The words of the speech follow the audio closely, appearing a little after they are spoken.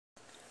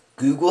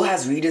Google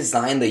has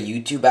redesigned the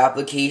YouTube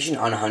application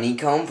on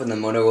Honeycomb for the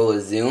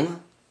Motorola Xoom.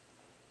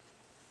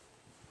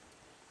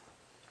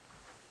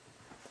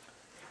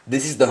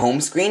 This is the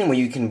home screen where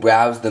you can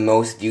browse the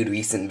most viewed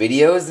recent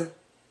videos.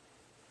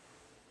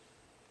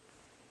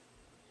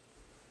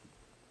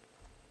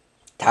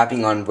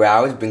 Tapping on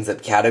Browse brings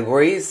up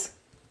categories.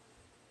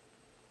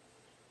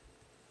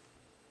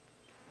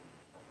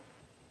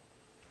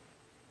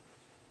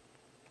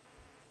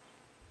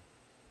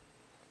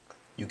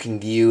 You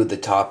can view the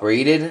top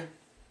rated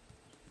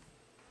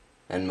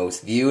and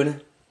most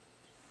viewed.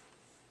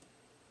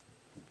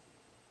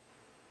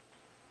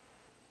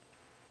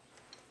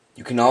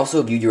 You can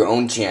also view your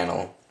own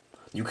channel.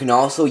 You can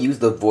also use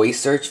the voice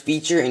search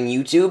feature in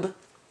YouTube.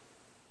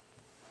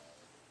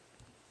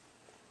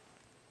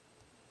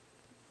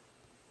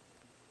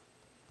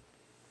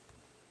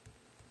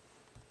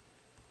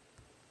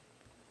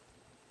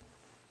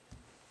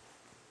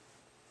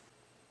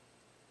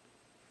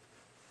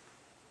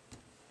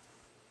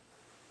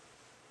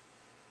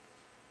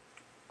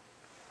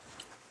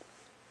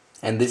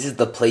 And this is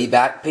the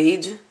playback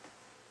page.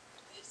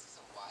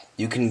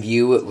 You can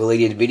view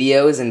related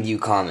videos and view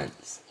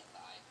comments.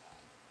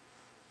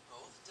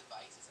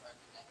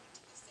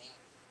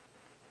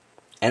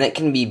 And it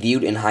can be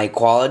viewed in high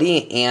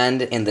quality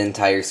and in the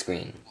entire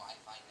screen.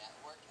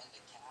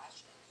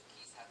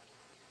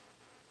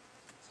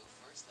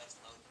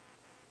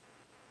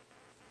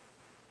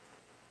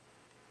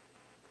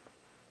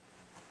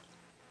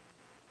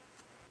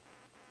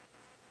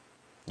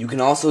 You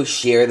can also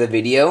share the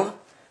video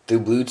through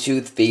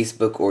Bluetooth,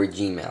 Facebook, or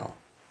Gmail.